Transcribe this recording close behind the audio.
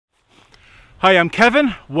Hi, I'm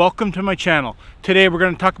Kevin. Welcome to my channel. Today we're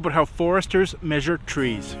going to talk about how foresters measure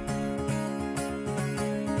trees.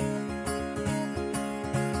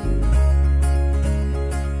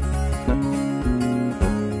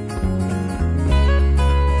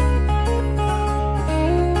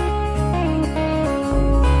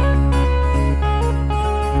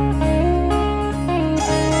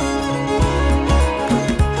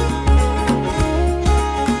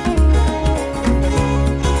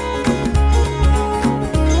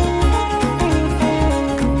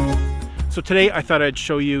 So today I thought I'd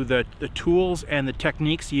show you the tools and the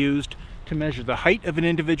techniques used to measure the height of an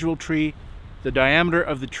individual tree, the diameter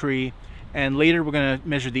of the tree, and later we're going to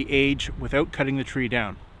measure the age without cutting the tree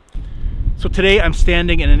down. So today I'm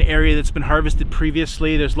standing in an area that's been harvested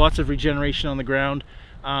previously. There's lots of regeneration on the ground.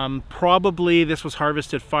 Probably this was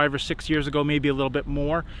harvested 5 or 6 years ago, maybe a little bit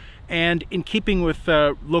more. And in keeping with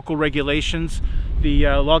local regulations, the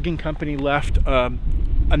logging company left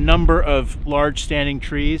a number of large standing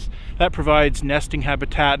trees that provides nesting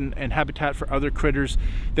habitat and habitat for other critters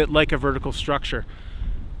that like a vertical structure.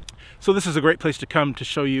 So this is a great place to come to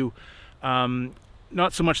show you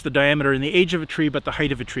not so much the diameter and the age of a tree, but the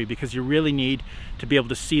height of a tree, because you really need to be able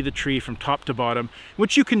to see the tree from top to bottom,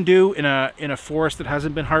 which you can do in a forest that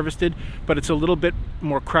hasn't been harvested, but it's a little bit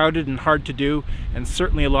more crowded and hard to do, and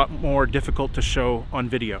certainly a lot more difficult to show on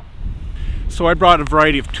video. So I brought a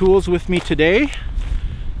variety of tools with me today.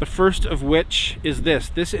 The first of which is this.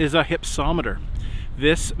 This is a hypsometer.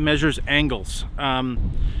 This measures angles.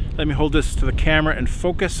 Let me hold this to the camera and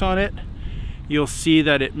focus on it. You'll see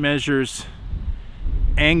that it measures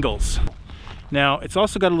angles. Now, it's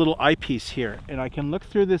also got a little eyepiece here, and I can look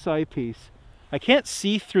through this eyepiece. I can't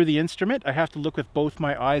see through the instrument. I have to look with both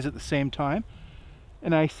my eyes at the same time.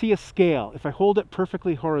 And I see a scale. If I hold it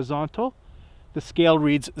perfectly horizontal, the scale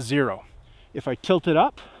reads 0. If I tilt it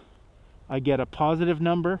up, I get a positive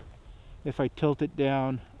number. If I tilt it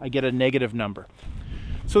down, I get a negative number.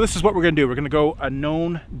 So this is what we're going to do. We're going to go a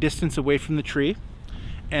known distance away from the tree,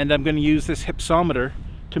 and I'm going to use this hypsometer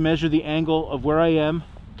to measure the angle of where I am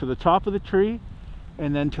to the top of the tree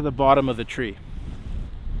and then to the bottom of the tree.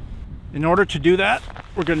 In order to do that,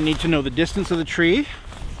 we're going to need to know the distance of the tree.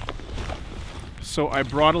 So I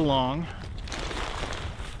brought along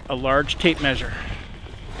a large tape measure.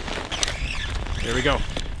 There we go.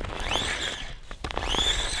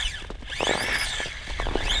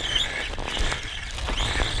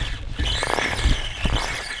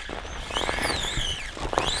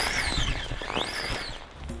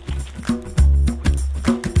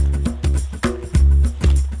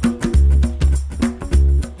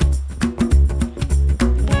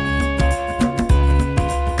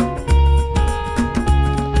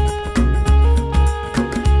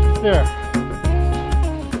 There,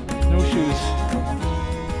 no shoes,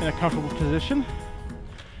 in a comfortable position.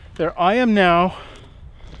 There, I am now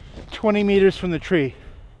 20 meters from the tree,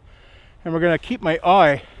 and we're going to keep my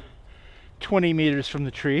eye 20 meters from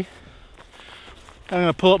the tree. I'm going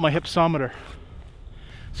to pull up my hypsometer.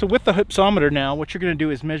 So with the hypsometer now, what you're going to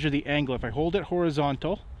do is measure the angle. If I hold it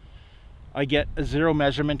horizontal, I get a 0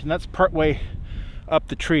 measurement, and that's part way up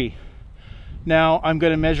the tree. Now I'm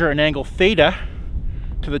going to measure an angle theta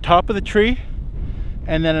to the top of the tree,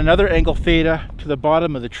 and then another angle theta to the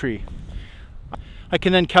bottom of the tree. I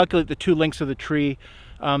can then calculate the two lengths of the tree,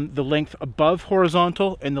 the length above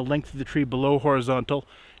horizontal and the length of the tree below horizontal,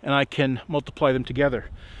 and I can multiply them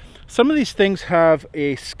together. Some of these things have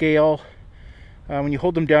a scale. When you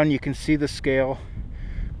hold them down, you can see the scale.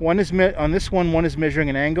 One is on this one is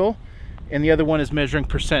measuring an angle, and the other one is measuring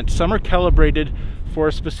percent. Some are calibrated for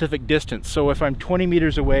a specific distance. So if I'm 20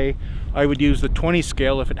 meters away, I would use the 20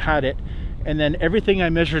 scale if it had it, and then everything I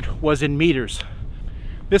measured was in meters.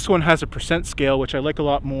 This one has a percent scale, which I like a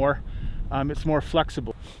lot more. It's more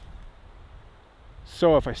flexible.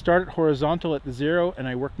 So if I start at horizontal at the 0 and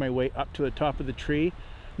I work my way up to the top of the tree,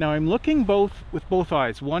 now I'm looking with both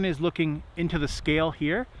eyes. One is looking into the scale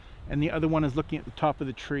here, and the other one is looking at the top of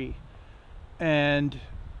the tree. And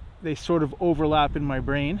they sort of overlap in my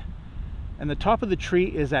brain. And the top of the tree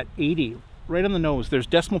is at 80, right on the nose. There's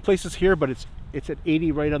decimal places here, but it's at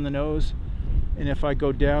 80 right on the nose. And if I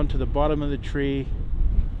go down to the bottom of the tree,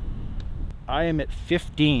 I am at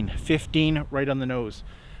 15 right on the nose.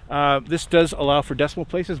 This does allow for decimal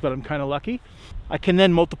places, but I'm kind of lucky. I can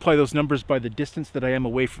then multiply those numbers by the distance that I am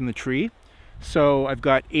away from the tree. So I've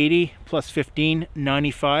got 80 plus 15,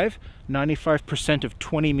 95. 95% of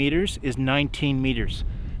 20 meters is 19 meters.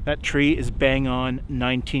 That tree is bang on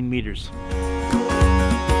 19 meters.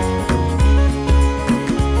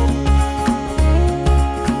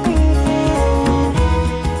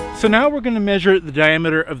 So now we're going to measure the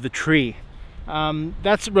diameter of the tree.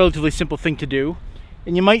 That's a relatively simple thing to do.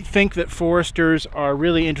 And you might think that foresters are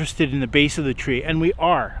really interested in the base of the tree, and we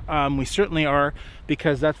are. We certainly are,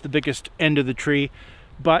 because that's the biggest end of the tree.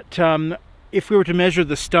 But if we were to measure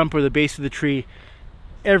the stump or the base of the tree,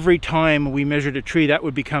 every time we measured a tree, that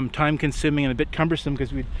would become time consuming and a bit cumbersome,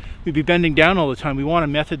 because we'd be bending down all the time. We want a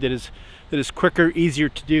method that is quicker, easier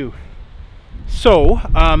to do. So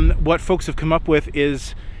what folks have come up with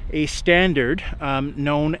is a standard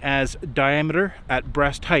known as diameter at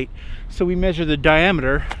breast height. So we measure the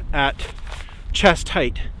diameter at chest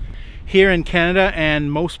height. Here in Canada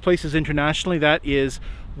and most places internationally, that is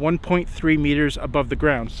 1.3 meters above the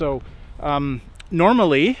ground. So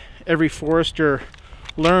normally every forester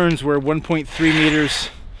learns where 1.3 meters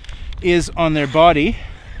is on their body,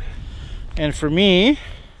 and for me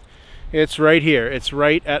it's right here. It's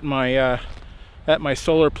right at my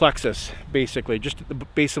solar plexus, basically, just at the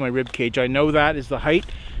base of my rib cage. I know that is the height,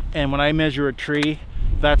 and when I measure a tree,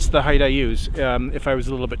 that's the height I use. If I was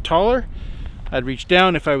a little bit taller, I'd reach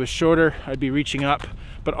down. If I was shorter, I'd be reaching up,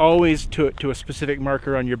 but always to a specific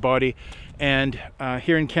marker on your body. And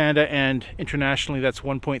here in Canada and internationally, that's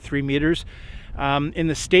 1.3 meters. In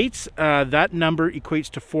the States, that number equates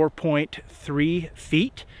to 4.3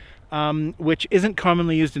 feet, which isn't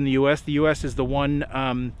commonly used in the US. The US is the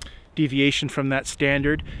one deviation from that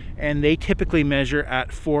standard, and they typically measure at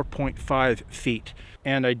 4.5 feet.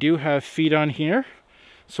 And I do have feet on here,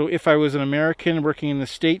 so if I was an American working in the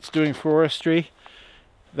States doing forestry,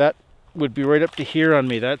 that would be right up to here on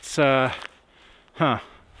me. That's just a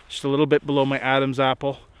little bit below my Adam's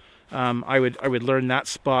apple. I would learn that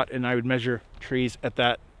spot, and I would measure trees at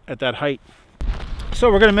that height. So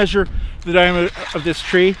we're going to measure the diameter of this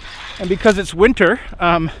tree, and because it's winter,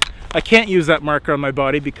 I can't use that marker on my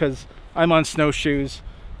body because I'm on snowshoes.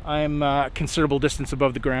 I'm a considerable distance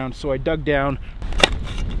above the ground, so I dug down.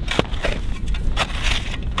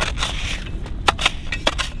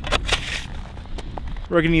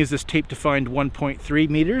 We're going to use this tape to find 1.3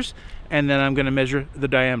 meters, and then I'm going to measure the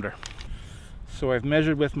diameter. So I've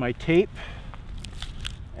measured with my tape,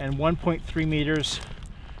 and 1.3 meters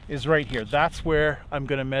is right here. That's where I'm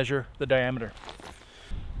going to measure the diameter.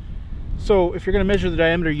 So if you're going to measure the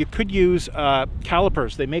diameter, you could use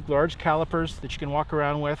calipers. They make large calipers that you can walk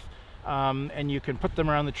around with, and you can put them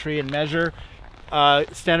around the tree and measure.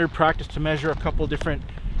 Standard practice to measure a couple different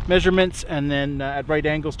measurements, and then at right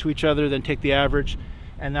angles to each other, then take the average,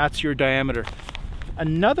 and that's your diameter.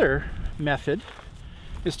 Another method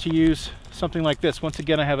is to use something like this. Once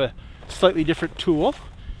again, I have a slightly different tool.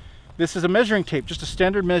 This is a measuring tape, just a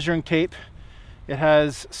standard measuring tape. It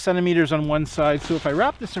has centimeters on one side, so if I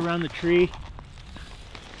wrap this around the tree,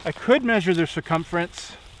 I could measure the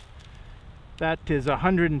circumference. That is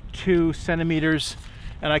 102 centimeters,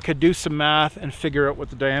 and I could do some math and figure out what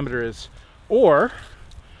the diameter is. Or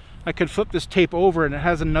I could flip this tape over, and it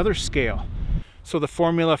has another scale. So the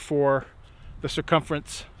formula for the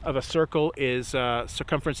circumference of a circle is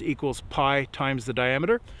circumference equals pi times the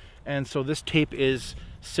diameter, and so this tape is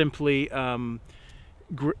simply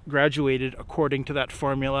graduated according to that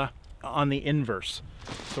formula on the inverse.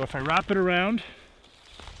 So if I wrap it around,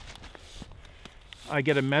 I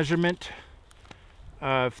get a measurement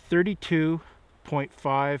of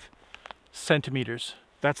 32.5 centimeters.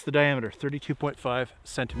 That's the diameter, 32.5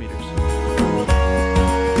 centimeters.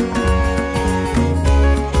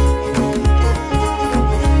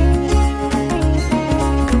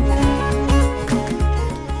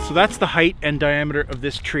 So that's the height and diameter of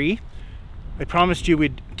this tree. I promised you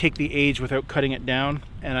we'd take the age without cutting it down,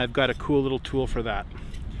 and I've got a cool little tool for that.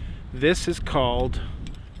 This is called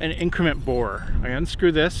an increment borer. I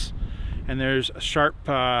unscrew this, and there's a sharp,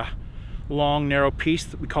 long, narrow piece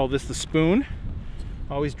that we call this the spoon.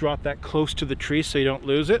 Always drop that close to the tree so you don't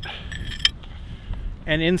lose it.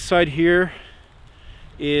 And inside here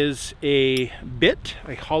is a bit,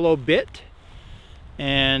 a hollow bit,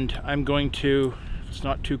 and I'm going to, if it's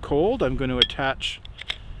not too cold, I'm going to attach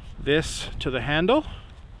this to the handle,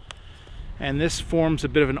 and this forms a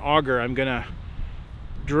bit of an auger. I'm gonna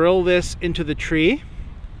drill this into the tree.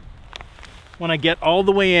 When I get all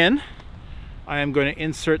the way in, I am going to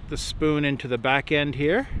insert the spoon into the back end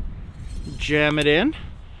here, jam it in.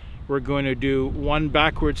 We're going to do one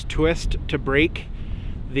backwards twist to break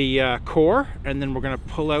the core, and then we're going to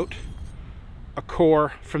pull out a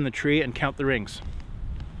core from the tree and count the rings.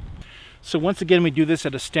 So once again, we do this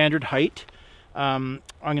at a standard height. I'm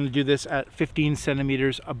going to do this at 15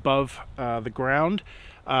 centimeters above the ground.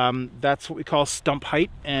 That's what we call stump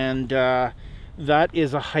height, and that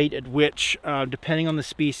is a height at which, depending on the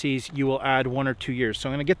species, you will add 1 or 2 years. So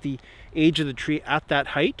I'm going to get the age of the tree at that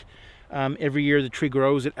height. Every year the tree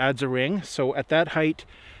grows, it adds a ring. So at that height,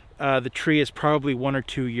 the tree is probably 1 or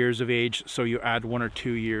 2 years of age. So you add 1 or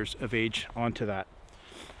 2 years of age onto that.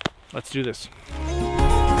 Let's do this.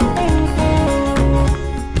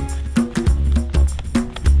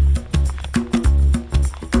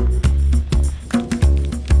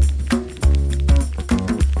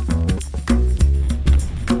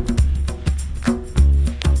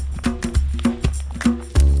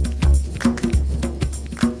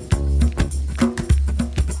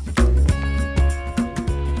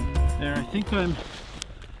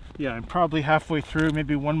 I'm probably halfway through,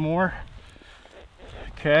 maybe one more.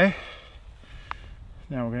 Okay.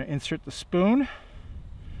 Now we're going to insert the spoon.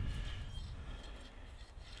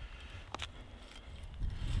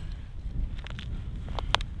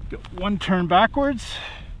 Go one turn backwards,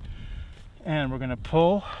 and we're going to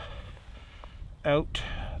pull out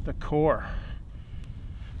the core.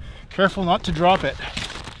 Careful not to drop it.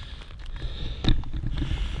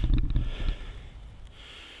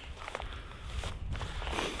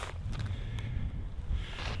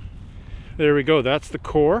 There we go, that's the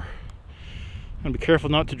core. And be careful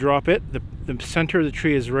not to drop it. The center of the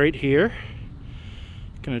tree is right here.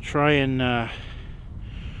 Gonna try and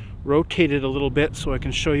rotate it a little bit so I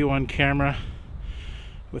can show you on camera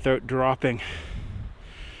without dropping.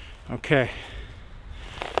 Okay,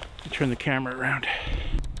 turn the camera around.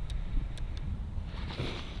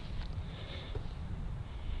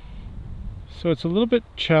 So it's a little bit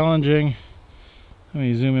challenging. Let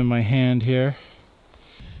me zoom in my hand here.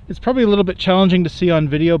 It's probably a little bit challenging to see on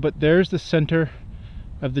video, but there's the center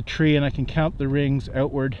of the tree, and I can count the rings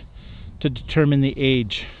outward to determine the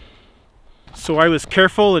age. So I was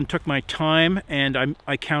careful and took my time, and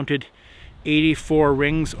I counted 84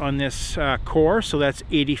 rings on this core, so that's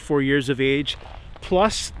 84 years of age,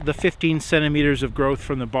 plus the 15 centimeters of growth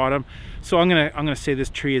from the bottom. So I'm gonna say this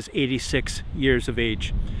tree is 86 years of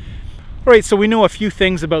age. All right, so we know a few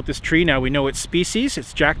things about this tree now. We know its species,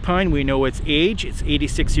 it's jack pine. We know its age, it's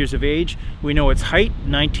 86 years of age. We know its height,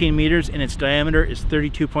 19 meters, and its diameter is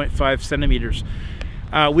 32.5 centimeters.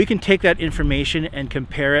 We can take that information and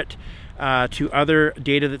compare it to other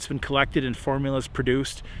data that's been collected and formulas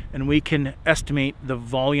produced, and we can estimate the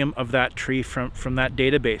volume of that tree from that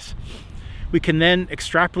database. We can then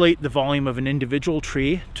extrapolate the volume of an individual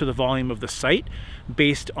tree to the volume of the site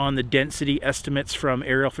based on the density estimates from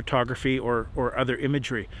aerial photography or other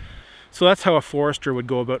imagery. So that's how a forester would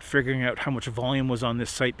go about figuring out how much volume was on this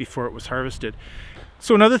site before it was harvested.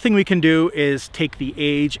 So another thing we can do is take the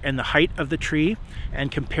age and the height of the tree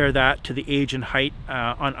and compare that to the age and height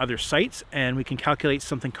on other sites, and we can calculate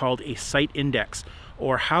something called a site index,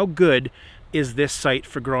 or how good is this site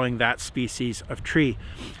for growing that species of tree.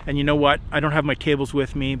 And you know what, I don't have my tables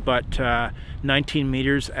with me, but 19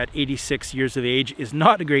 meters at 86 years of age is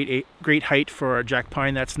not a great height for a jack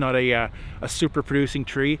pine. That's not a super producing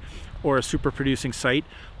tree or a super producing site.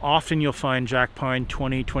 Often you'll find jack pine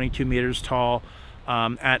 20-22 meters tall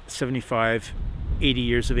at 75-80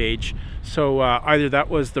 years of age. So either that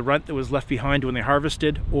was the runt that was left behind when they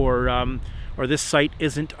harvested, or this site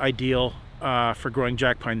isn't ideal for growing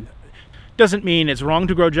jack pine. Doesn't mean it's wrong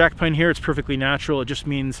to grow jack pine here. It's perfectly natural. It just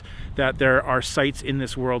means that there are sites in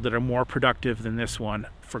this world that are more productive than this one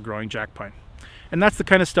for growing jack pine. And that's the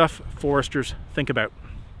kind of stuff foresters think about.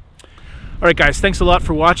 All right, guys, thanks a lot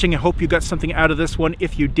for watching. I hope you got something out of this one.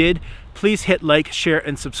 If you did, please hit like, share,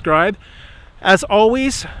 and subscribe. As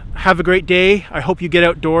always, have a great day. I hope you get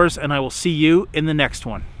outdoors, and I will see you in the next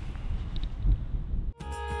one.